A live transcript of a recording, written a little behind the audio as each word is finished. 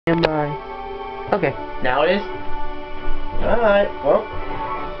Am I? Okay, now it is. Alright, well.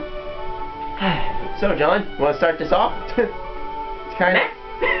 So, John, you want to start this off? It's kind of...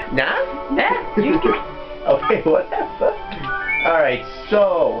 Nah? Nah, you Okay, whatever. Alright,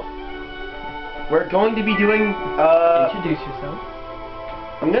 so... We're going to be doing, Introduce yourself.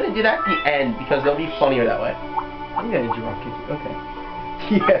 I'm going to do that at the end, because it'll be funnier that way. I'm gonna draw kick you. Okay.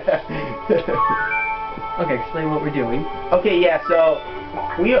 Yeah. Okay, explain what we're doing. Okay, yeah, so...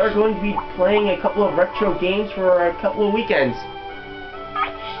 We are going to be playing a couple of retro games for a couple of weekends.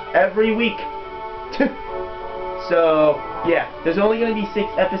 Every week. So, yeah, there's only going to be 6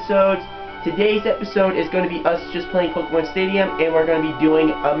 episodes. Today's episode is going to be us just playing Pokemon Stadium, and we're going to be doing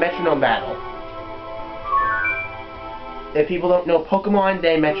a metronome battle. If people don't know Pokemon,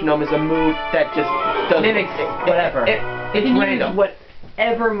 then metronome is a move that just does... Mimics whatever. It's random.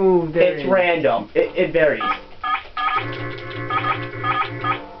 Whatever move there is. It's random. It varies.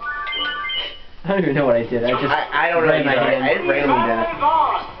 I don't even know what I did. I don't know. I didn't randomly that.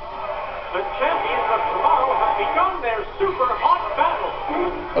 The champions of tomorrow have begun their super hot battle.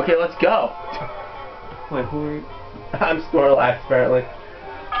 Okay, let's go. Wait, who are you? I'm Snorlax, apparently.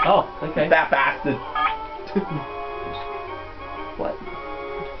 Oh, okay. That bastard. What?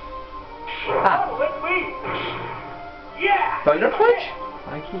 Ah. Yeah. Thunder Punch?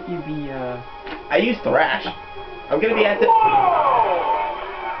 Why can't you be, I used Thrash. I'm gonna be at the...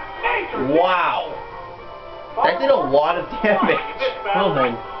 Wow. That did a lot of damage. Well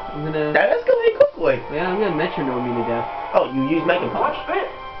then, I'm gonna... That escalated quickly. Yeah, I'm gonna metronome you to death. Oh, you used Mega Punch. What's this?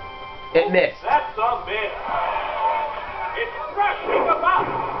 It missed. That's a miss. It's thrashing about.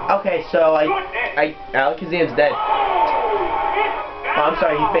 Okay, so Alakazam's dead. Oh, I'm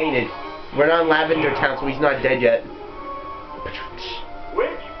sorry, he fainted. We're not in Lavender Town, so he's not dead yet.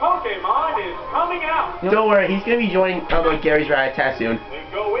 Which Pokemon is coming out? Don't worry, he's gonna be joining Gary's Rattata soon. We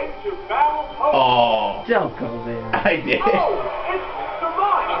go into battle Pokemon. Oh. Don't go there. I did. Oh, it's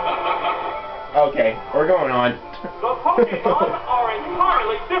Divine. Okay, we're going on. The Pokemon are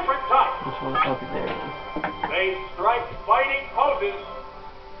entirely different types. Which one? Okay, there it is. They strike fighting poses.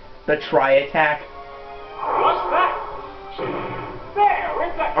 The Tri-Attack. What's that? There,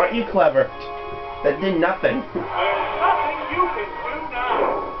 it's a Aren't you clever? That did nothing. There's nothing you can do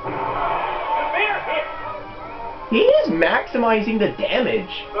now. Severe hit. He is maximizing the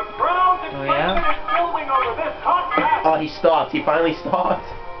damage. The crowd's excitement is building over this hot battle. Oh, he stopped. He finally stopped.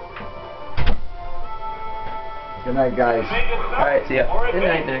 Good night, guys. Alright, see ya. Good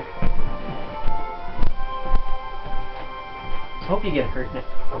night, Nick. Hope you get hurt, Nick.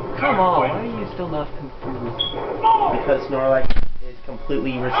 Come on, why are you still not confused? Because Snorlax is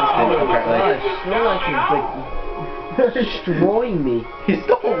completely resistant, apparently. Gosh, Snorlax is like destroying me. He's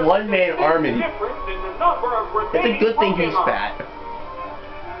still a one-man army. It's a good thing he's fat.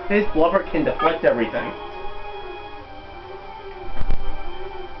 His blubber can deflect everything.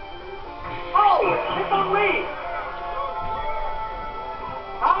 Oh, it's a lead.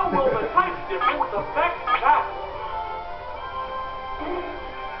 How will the type difference affect that?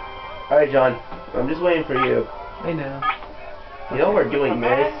 Alright, John. I'm just waiting for you. I know. You know we're doing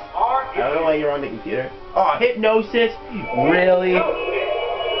this. I don't know why you're on the computer. Oh, hypnosis? Really?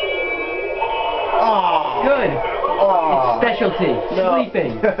 Oh. Good. Oh. It's specialty. No.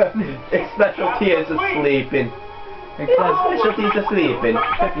 Sleeping. Its specialty is sleeping. Its specialty is sleeping.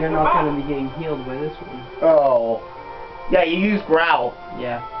 Except you're not going to be getting healed by this one. Oh. Yeah, you use Growl.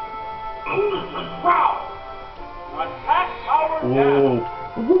 Yeah. Wow. Attack power down.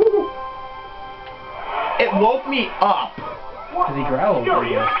 Ooh. It woke me up. Because he growled, I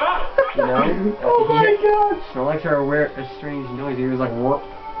guess. You know? Oh my god. Snorlax are aware of a strange noise. He was like, what?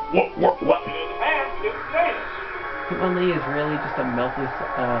 What? Enhanced its state. Hitmonlee is really just a meltless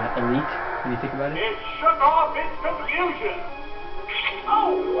elite, when you think about it. It shook off its confusion. Oh,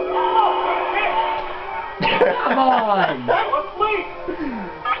 Come on! fell asleep.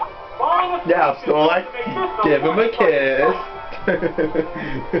 Falling asleep Now, Snorlax, is just give him a wonderful kiss. You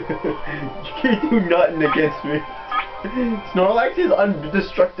can't do nothing against me. Snorlax is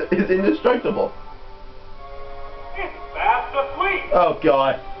indestructible. It's fast asleep. Oh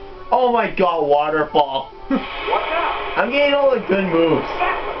god. Oh my god, waterfall. What now? I'm getting all the good moves.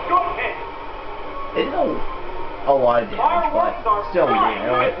 That's a good hit. It did a lot of damage, Our but ones are still, I strong don't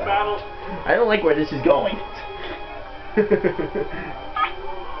in like this that. battle. I don't like where this is going.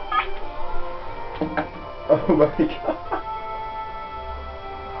 Oh my god.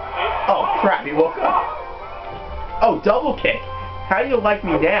 Oh crap, he woke up. Oh, double kick. How do you like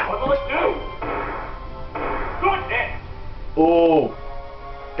me now? What will it do? Good hit. Oh,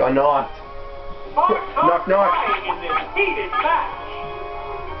 got knocked. Sparks Knock, are knock. flying in this heated match.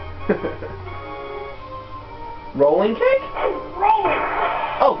 Rolling kick? Rolling!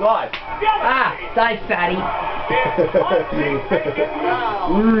 Oh god. Ah, die, fatty.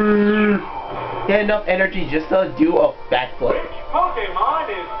 He had enough energy just to do a backflip. Which Pokemon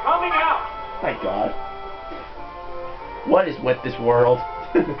is coming out? My god. What is with this world?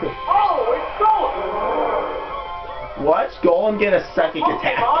 Oh, it's Golem! Watch Golem get a psychic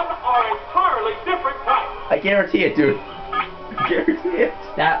attack. Pokemon are entirely different types. I guarantee it, dude. I guarantee it.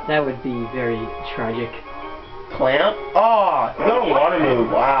 That would be very tragic. Clamp? Oh, you got a water move.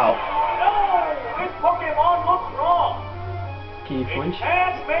 Wow. No! This Pokemon looks wrong! Can you flinch?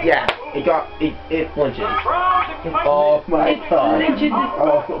 Yeah, it flinches. Oh, Oh my It god. flinches.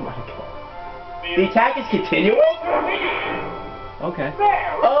 Oh my god. The attack is continuing? Okay.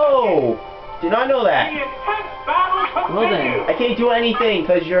 Oh! Did not know The that. intense battle Well then. continues. I can't do anything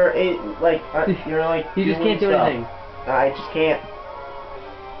because you're you're like You just doing can't do stuff. anything. I just can't.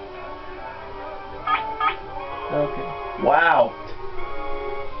 Okay. Wow.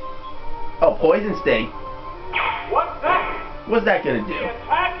 Oh, poison sting. What's that? What's that gonna The do?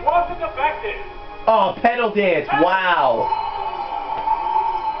 attack wasn't effective. Oh, pedal dance. Wow.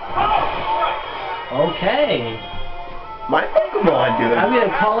 Oh, Okay. My Pokemon, dude. I'm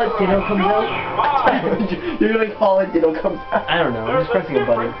gonna call it Ditto comes out. You're gonna call it Ditto comes out. I don't know. I'm just pressing a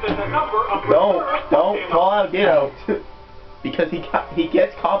button. Don't call out Ditto. Because he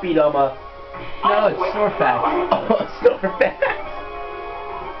gets copied on a No, it's Snorfax. Snorfax.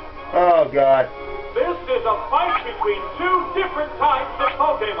 Oh god. This is a fight between two different types of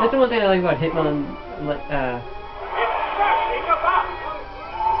Pokemon. That's the one thing I like about Hitmon. It's crashing about.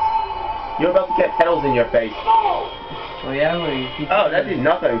 You're about to get petals in your face. Oh yeah, well, Oh, that did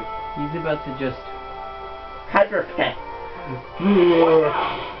nothing. He's about to just. Hyper pet.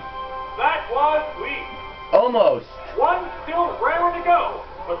 That was weak. Almost. One still raring to go,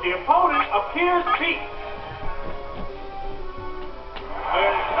 but the opponent appears beat.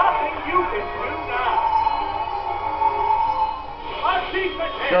 There's nothing you can do now. A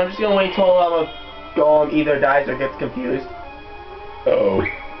decent So I'm just gonna wait till Golem either dies or gets confused. Oh.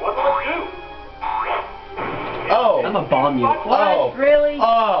 What will it do? Oh. I'm gonna bomb you. What? Oh. Really?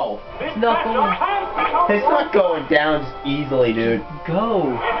 Oh. This not matchup going- has become It's not going down just easily, dude.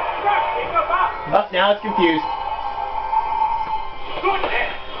 Go. It's crashing about. Oh, now it's confused. Goodness.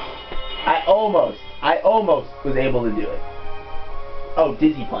 I almost was able to do it. Oh,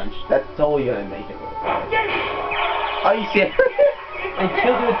 Dizzy Punch. That's totally gonna make it work. Are you serious? I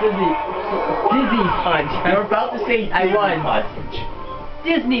killed it with Dizzy Punch. You're about to say I Dizzy won. Punch.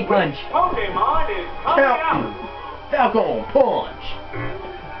 Disney Punch. Pokemon is coming out. Falcon Punch.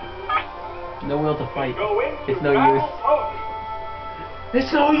 No will to fight. Go into It's no battle use. mode.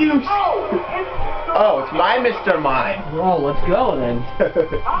 It's no use. Oh, it's my Mr. Mime. Oh, let's go then.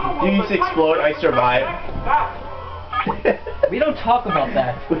 You used to explode, I survived. We don't talk about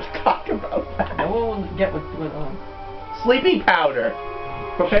that. We talk about that. No one will get what's going on. Sleeping powder.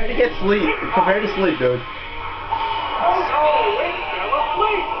 Prepare to get sleep. Prepare to sleep, dude. Oh no, it's still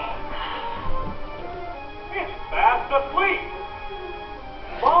asleep. It's fast asleep.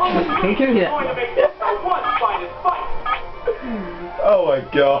 Falling asleep Can you give me is that? going to make this the one finest fight. Oh my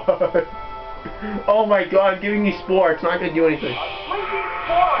god. Oh my god, I'm giving you spore. It's not gonna do anything. A sleeping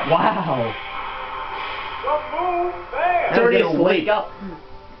forest. Wow. The move there. It's already I'm gonna asleep. wake up.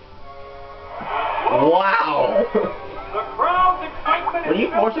 Wow. The crowd's excitement When is you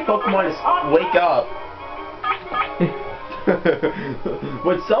force a building Pokemon over to hot wake bath. up.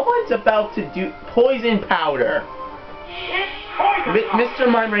 When someone's about to do poison powder. It's poison. Mr.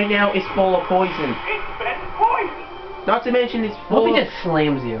 Mime right now is full of poison. It's been poisoned. Not to mention it's Hope full he of just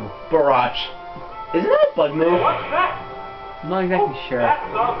slams you. barrage. Isn't that a bug move? What's that? I'm not exactly sure. That's a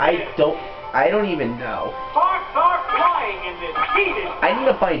miss. I don't even know. Sparks are flying in this heated. I need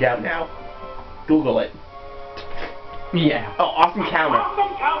to find out now. Google it. Yeah. Oh, awesome counter.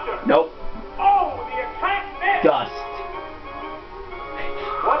 Awesome counter. Nope. Oh, the attack missed. Dust.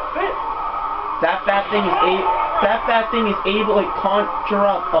 What's this? That fat thing is able to conjure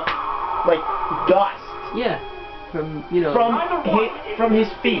up like dust Yeah. From, you know. from his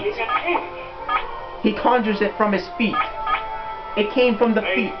feet. An inch. He conjures it from his feet. It came from the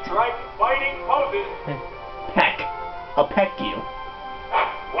A feet. strike fighting poses. Peck. I'll peck you.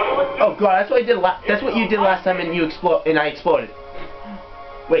 What do it do? Oh god, that's what I did. That's what you did last time, and I exploded.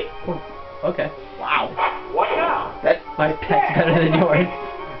 Wait. Okay. Wow. What now? That. My pet's better than yours.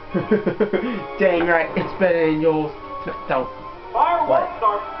 Dang right, it's better than yours. Don't. Fireworks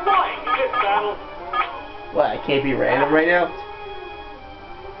are flying in this battle. What? I can't be random right now.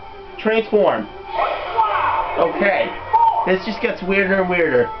 Transform. Wow. Okay. This just gets weirder and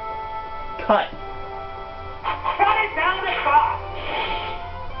weirder. cut. Cut it down to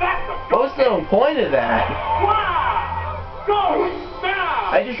 5. That's a What was the point of that? wow. Go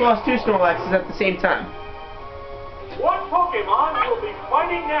down. I just lost 2 Snorlaxes at the same time. What Pokemon will be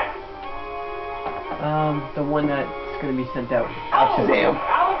fighting next? The one that's gonna be sent out. Alakazam.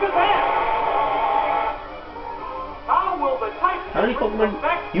 Alakazam. How will the type How many difference Pokemon?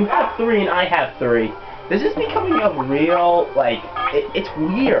 affect You have 3 and I have 3. This is becoming a real, like, it's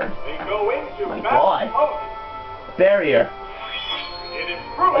weird. They go into My battle God. poses. Barrier. It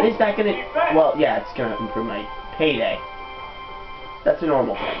improves What is that gonna... defense. Well, yeah, it's gonna improve my payday. That's a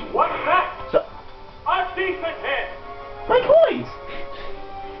normal thing. What's that? So, A decent hit. my coins!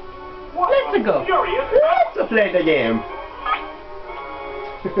 What Let's a go. furious Let's play the game.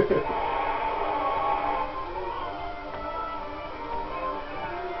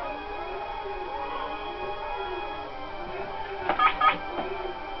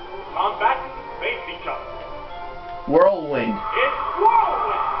 combatants face each other. Whirlwind. It's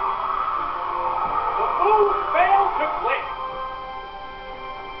Whirlwind. The move failed to click.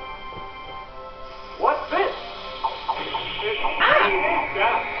 What's this? It's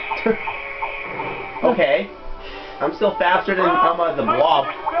down. Okay. I'm still faster than the blob.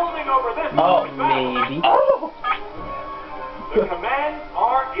 Building over this Oh, maybe. Oh! The commands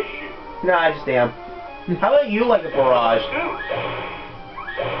are issued. Nah, I just am. How about you like a barrage?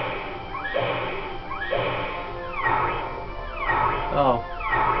 Oh.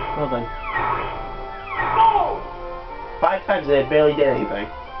 Well then. Oh! 5 times and it barely did anything.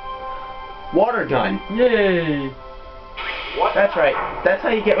 Water gun. Yay! What? That's right. That's how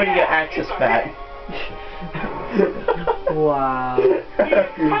you get rid of your Axis fat. Wow. The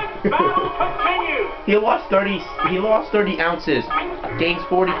intense battle continues. He lost 30 ounces. Gains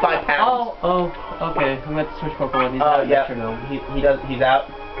 45 pounds. Oh, okay. I'm going to switch Pokemon. He's Oh, not yeah. metronome. He's out.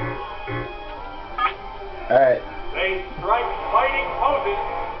 Alright. They strike fighting poses.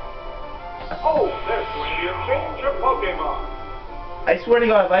 Oh, there's going to be a change of Pokemon. I swear to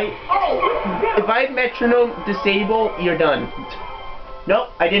God, Oh, if I metronome disable, you're done. Nope,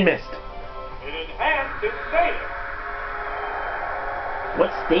 I didn't miss. it enhanced its status. What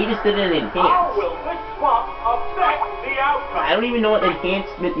status did it How enhance? will this swap affect the outcome? I don't even know what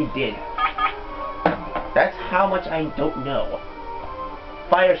enhancement it did. That's how much I don't know.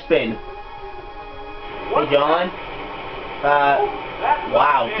 Fire spin. Hey John.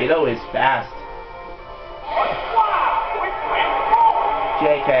 Wow, Ditto is fast. Wow, it went forward.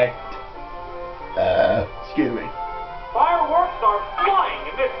 JK. Excuse me. Fireworks are flying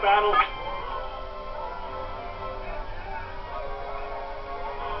in this battle.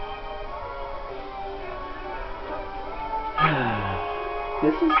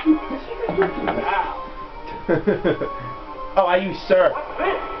 This is ridiculous. Now, Oh, I use surf. what's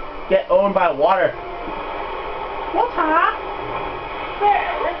this? Get owned by water. Water?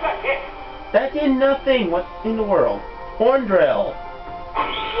 There, it's a hit. That did nothing. What in the world? Horn drill.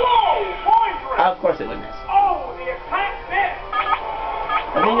 Whoa, Poison! Of course it would miss. Oh, the attack missed.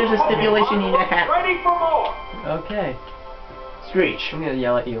 I think there's a stipulation you need to have. Ready for more. Okay. Screech. I'm going to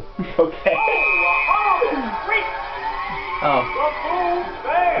yell at you. Okay. Oh, a horrible freak. Oh. The move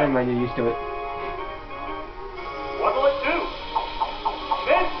there. Never mind, you're used to it. What will it do?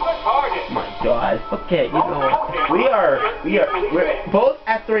 Miss the target. My God. Okay, you know what? We're both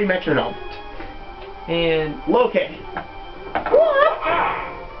at 3 metronome. And... Locate. Watch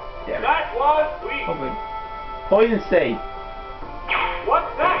out. Damn it. That was weak. Oh, wait. Poison save.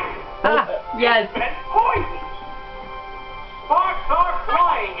 What's that? Ah! Yes! And poison. Sparks are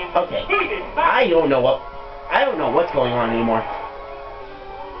flying in the Okay. heated I battle. don't know what's going on anymore.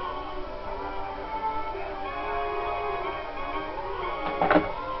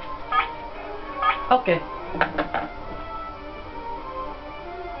 Okay.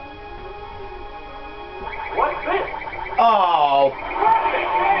 What's this? Oh, Perfect.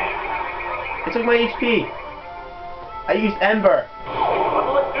 it took my HP. I used Ember. What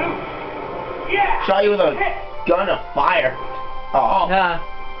will it do? Yeah. Shot you with a Hit. gun of fire. Oh, Ah.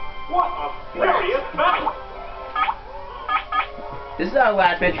 What a furious battle. this is our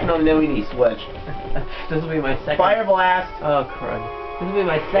last metronome, then we need to switch. This will be my second... Fire blast. Oh, crud. This will be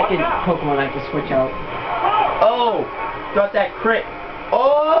my second now? Pokemon I have to switch out. Oh, got that crit.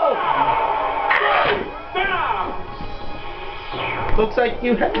 Oh, Down. looks like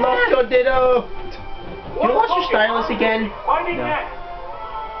you have lost your Ditto. You lost your stylus again? Fighting No. next.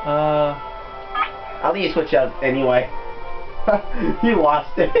 I'll need to switch out anyway. You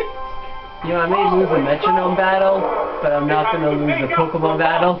lost it. You know, I may lose a metronome battle, but I'm not going to lose the Pokemon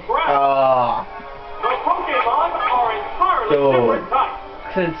battle. Ah, The Pokemon are entirely Dude. different types.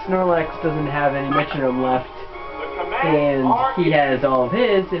 since Snorlax doesn't have any metronome left, The commands and are he has all of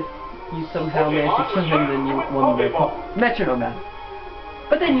his, if you somehow manage to kill him, then you won the metronome battle.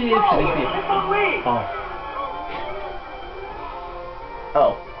 But then you need to finish the It's a lead.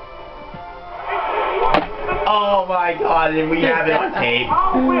 Oh. Oh my god, and we have it on tape.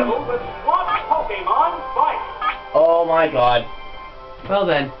 How will the swamp Pokemon fight? Oh my god. Well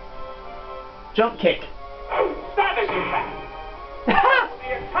then. Jump kick. Savage attack. The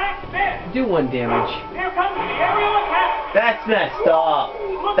attack missed. Do 1 damage. Here comes the aerial attack. That's messed up.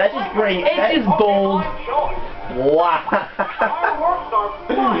 That just brings... It is bold. Wow. Fireworks are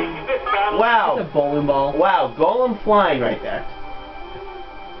flying in this battle. Wow. It's a bowling ball. Wow, Golem flying right there.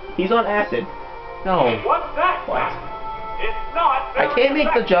 He's on acid. No. What's that? What? It's not. I can't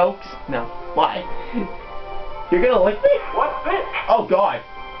make the jokes. No. Why? You're gonna lick me? What's this? Oh god.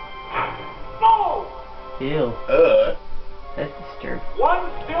 No! Ew. That's disturbing. One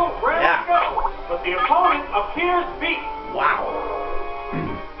still ready Yeah. to go, but the opponent appears beat. Wow.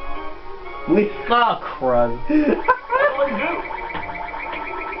 We... Oh, crud. What do we do?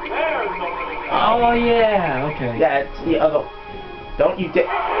 There's nobody. Oh, yeah. Okay. Yeah, it's the other... Don't you dare...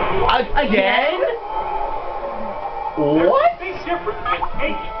 Again? What? Big difference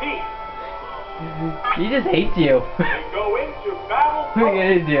in HP. He just hates you. They go into battle. What are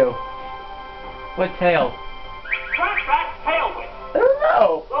you gonna do? What tail? Trap back tailwind. I don't know.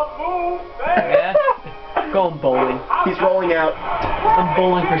 The move there. Yeah? I'm going bowling. He's rolling out. I'm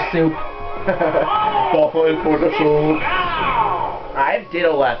bowling for soup. Bowling for the soup. Now. I have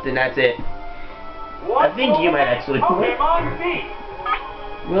Ditto left, and that's it. What I think you will might actually the win. Pokemon be?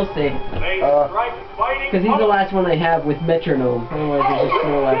 We'll see. They strike fighting. Because he's the last one I have with metronome. Otherwise, there's just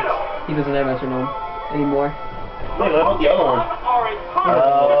Snorlax. He doesn't have metronome anymore. Wait, what about the other one? Are entirely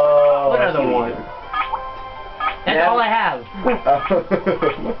Oh, What I other see. one? That's Yeah. all I have.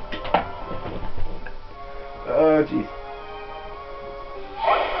 Oh, jeez.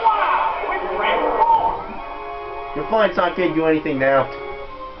 wow, it's transformed. Your flying's not gonna do anything now.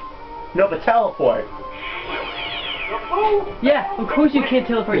 No, but teleport. The move Yeah, of course you can't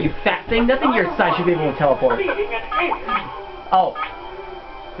teleport, you fat thing. Nothing your size should be able to teleport. beating an ace. Oh.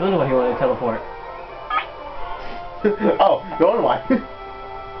 I don't know why he wanted to teleport. Oh, no wonder why.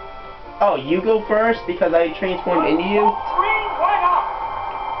 Oh, you go first because I transformed into you? Green right up.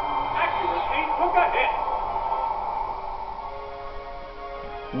 Accuracy took a hit.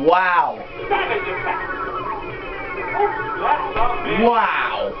 Wow. Savage attack. Oops, that's a miss.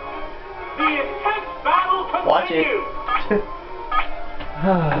 Wow. The intense battle continues. Watch it.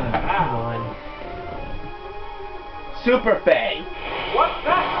 Come on. Super Fang. What's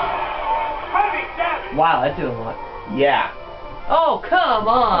that? Heavy damage. Wow, that did a lot. Yeah. Oh, come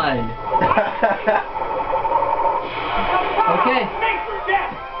on! Okay. Major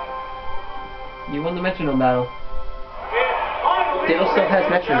damage. You won the metronome battle. It's finally Ditto still has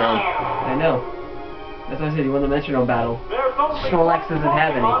ready to metronome. go. I know. That's why I said you won the metronome battle. There's only Snorlax one doesn't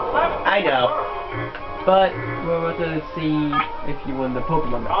have any. Pokemon left. I know. But we're about to see if you won the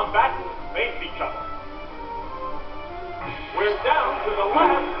Pokemon battle. Combatants face each other. We're down to the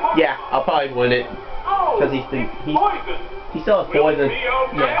last Pokemon. Yeah, I'll probably win it. Oh, 'Cause he's poison. He still has Will it poison. be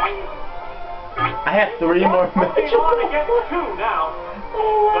okay? Yeah. I have 3 more Pokemon against matches. 2 now.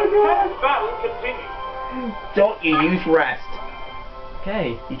 Oh The my tense god. battle continues. Don't you use rest.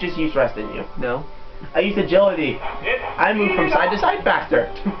 Okay. You just use rest, didn't you? No. I used agility. It's I move from side to side faster.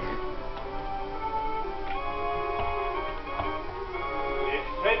 It's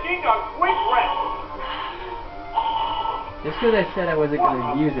taking a quick rest. Just because I said I wasn't going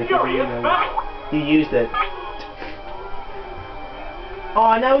to use it doesn't mean Furious I... battle. You used it.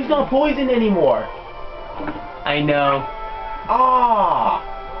 Oh, now he's not poison anymore. I know. Ah,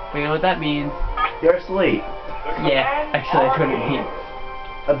 But you know what that means? you're asleep. The Yeah, commands actually that's are what it here. means.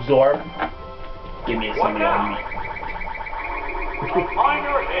 Absorb. Give me What somebody on now? me. A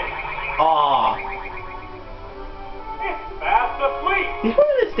minor hit. Ah, It's fast asleep. he's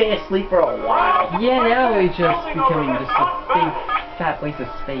probably gonna stay asleep for a while. Yeah, now he's just becoming just a big fat waste of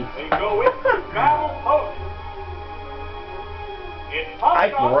space. They go into battle pose. It's I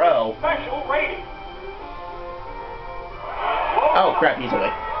pumped up grow. with special rating. Oh crap, he's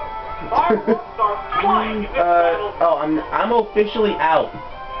awake. Fireworks are flying in this battle. Oh, I'm officially out.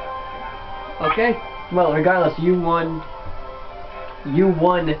 Okay. Well, regardless, you won. You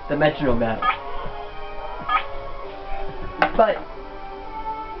won the metronome battle. But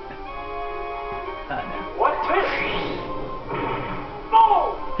What's this?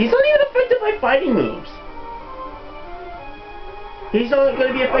 No! He's not even affected by fighting moves. He's not going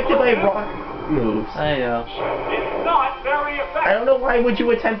to be affected by rock moves. I know. It's not not very effective. I don't know why would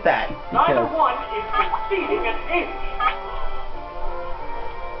you attempt that. Neither Because- one is conceding an inch.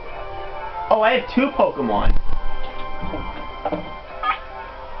 Oh, I have 2 Pokemon.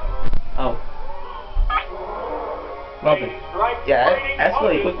 Oh. Love it. Strike Yeah, fighting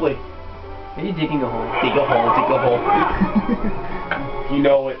escalate poses. quickly. Are you digging a hole? Dig a hole, dig a hole. You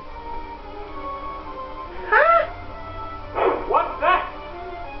know it. What's that?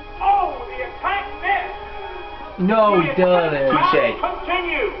 Oh, the attack missed. No, The done attack it. Touche.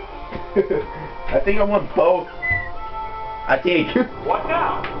 continues. I think I want both. I dig. What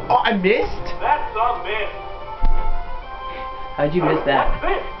now? Oh, I missed? That's a miss. How'd you miss What's that?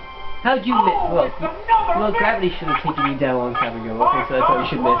 this? How'd you miss? Oh, it's another Well, miss. gravity should have taken you down a long time ago. Okay, so that's why you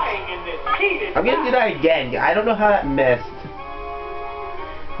should miss. Flying in this heated I'm gonna do that again. I don't know how that missed.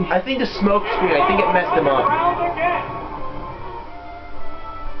 I think the smoke screen, I think it messed him up. Round again.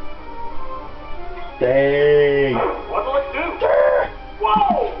 Dang. What'll it do?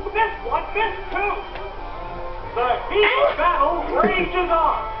 Whoa! This one missed too. The heated battle rages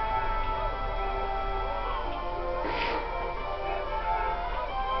on.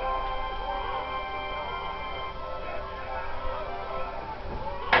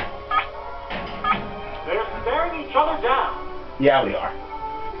 They're staring each other down. Yeah, we are.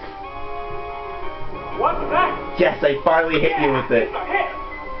 What's that? Yes, I finally hit you with it. It's a hit.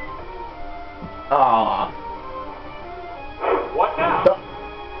 Aw. What now? The-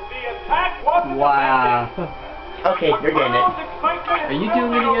 The attack wasn't Wow. effective. Okay, you're getting it. Are you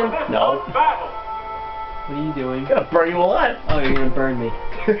doing it again? No. What are you doing? I'm gonna burn you alive. Oh, you're gonna burn me.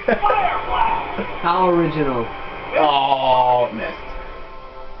 How original. Oh, it missed.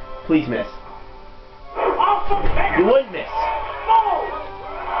 Please miss. You would miss.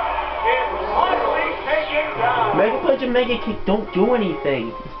 Mega Punch and Mega Kick don't do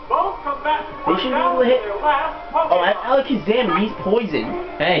anything. They should be able to hit. Oh, I have Alakazam and he's poisoned.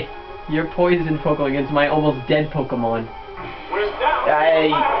 Hey, you're poisoned Pokemon against my almost dead Pokemon.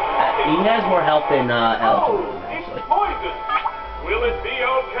 He has more health than Alakazam, It's actually. poison. Will it be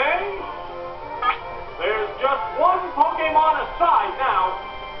okay? There's just one Pokemon aside now.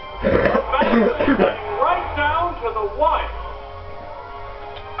 The battle is getting right down to the wire.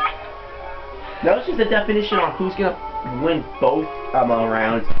 That was just a definition on who's gonna win both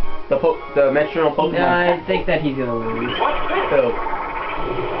rounds. The metronome Pokemon. I think that he's gonna lose. What's this? Who?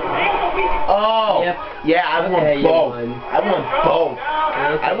 Oh! Yep. Yeah, I Okay, won you both. won. I won both.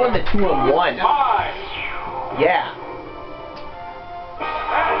 I won the 2-on-1. Five. Yeah.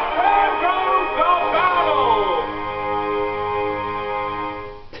 And there goes the battle.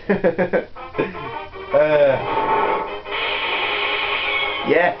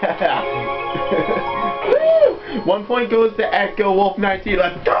 Yeah. Woo! 1 point goes to Echo Wolf 19.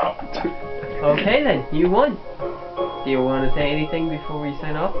 Let's go. Okay then, you won. Do you want to say anything before we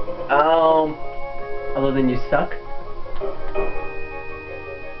sign off? Other than you suck?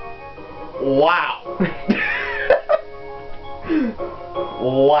 Wow.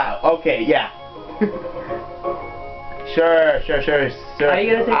 Wow. Okay, yeah. Sure. Are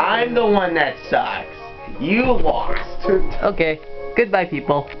you gonna say I'm the one that sucks. You lost. Okay. Goodbye,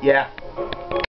 people. Yeah.